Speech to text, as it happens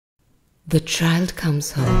The child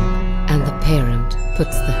comes home and the parent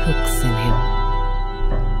puts the hooks in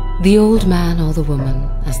him. The old man or the woman,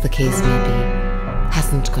 as the case may be,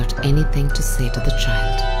 hasn't got anything to say to the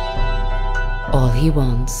child. All he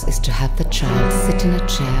wants is to have the child sit in a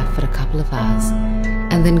chair for a couple of hours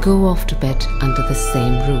and then go off to bed under the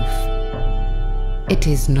same roof. It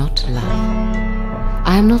is not love.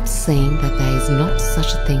 I am not saying that there is not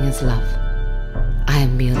such a thing as love. I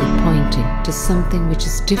am merely pointing to something which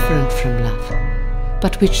is different from love,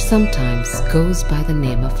 but which sometimes goes by the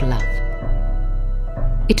name of love.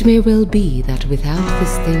 It may well be that without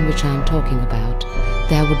this thing which I am talking about,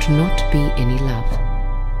 there would not be any love.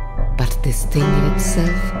 But this thing in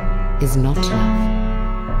itself is not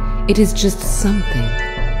love. It is just something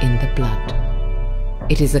in the blood.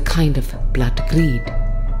 It is a kind of blood greed,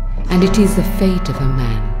 and it is the fate of a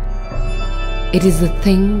man. It is the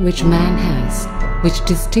thing which man has, which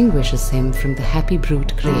distinguishes him from the happy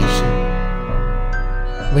brute creation.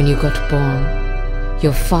 When you got born,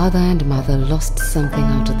 your father and mother lost something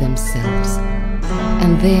out of themselves,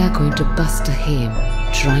 and they are going to bust a hame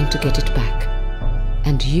trying to get it back,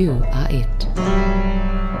 and you are it.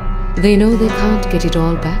 They know they can't get it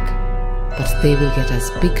all back, but they will get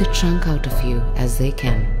as big a chunk out of you as they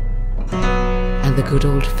can. And the good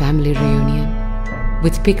old family reunion,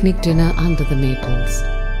 with picnic dinner under the maples,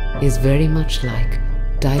 is very much like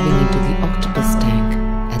diving into the octopus tank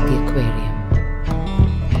at the aquarium.